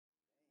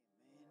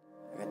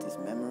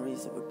these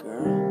memories of a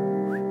girl.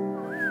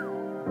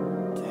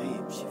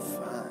 Damn, she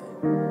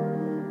fine.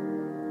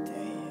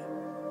 Damn.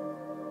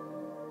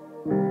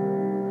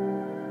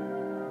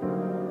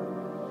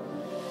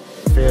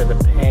 Feel the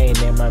pain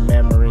in my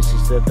memories.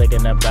 She's still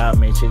thinking about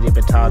me. She'd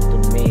even talk to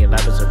me.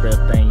 Life is a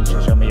real thing. You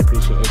should show me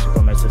appreciation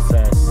for my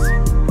success.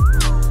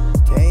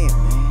 Damn,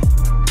 man.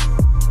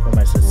 For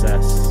my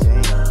success.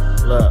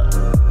 Damn. Look,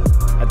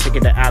 I took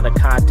it out of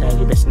content.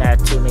 You been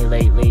snapped to me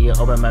lately. You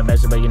open my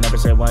message, but you never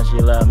said once you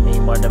love me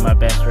more than my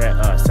best friend.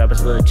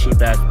 Selfish little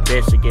cheap ass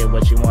bitch to get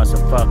what she wants to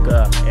fuck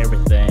up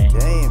everything. Damn,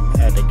 man.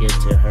 Had to get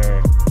to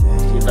her. Damn.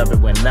 She love it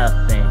with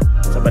nothing.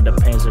 Some of the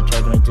pains are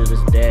choking me to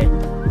this day.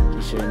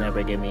 She should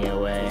never give me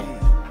away.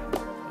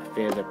 I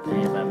feel the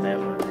pain in my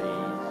memories.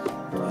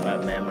 My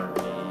memories.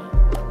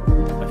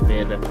 I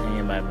feel the pain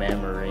in my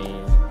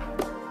memories.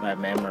 My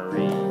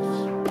memories.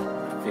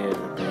 I feel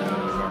the pain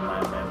in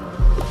my memories.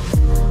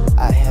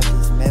 I have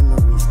these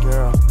memories,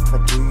 girl,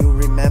 but do you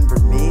remember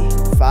me?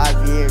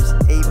 5 years,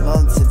 8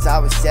 months since I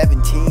was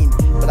 17,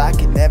 but I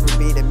could never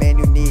be the man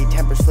you need.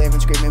 Temper slamming,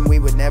 screaming, we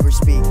would never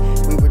speak.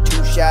 We were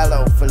too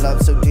shallow for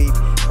love so deep,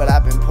 but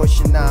I've been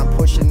pushing on.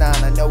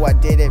 I know I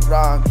did it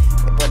wrong,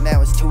 but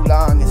now it's too